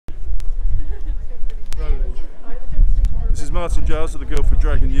Martin Giles of the Guildford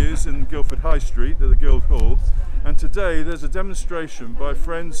Dragon News in Guildford High Street at the Guild Hall, and today there's a demonstration by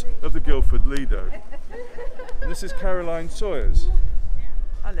friends of the Guildford Lido. And this is Caroline Sawyers.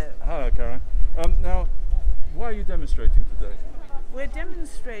 Hello. Hello, Caroline. Now, why are you demonstrating today? We're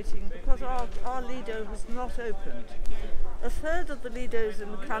demonstrating because our Lido has not opened. A third of the Lidos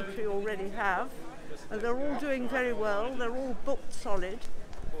in the country already have, and they're all doing very well, they're all booked solid,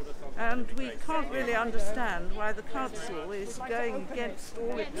 and we can't really understand why the council is going against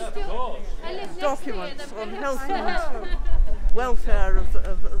all its documents on health and welfare of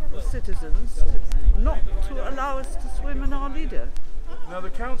the citizens not to allow us to swim in our Lido. Now, the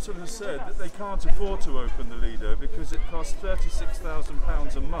council has said that they can't afford to open the Lido because it costs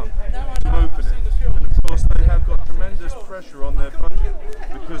 £36,000 a month to open it. And of course they have got tremendous pressure on their budget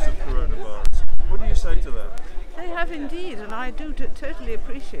because of coronavirus. What do you say to that? They have indeed, and I do totally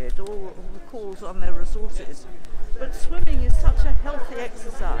appreciate all the calls on their resources. But swimming is such a healthy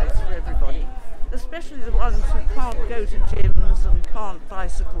exercise for everybody, especially the ones who can't go to gyms and can't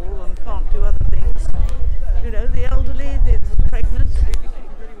bicycle and can't do other things. You know, the elderly, the pregnant.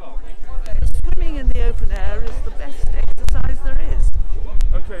 Swimming in the open air is the best exercise there is.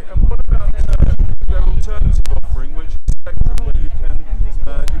 Okay, and what about their alternative offering, which is Spectrum, where you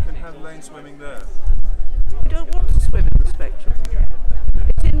can have lane swimming there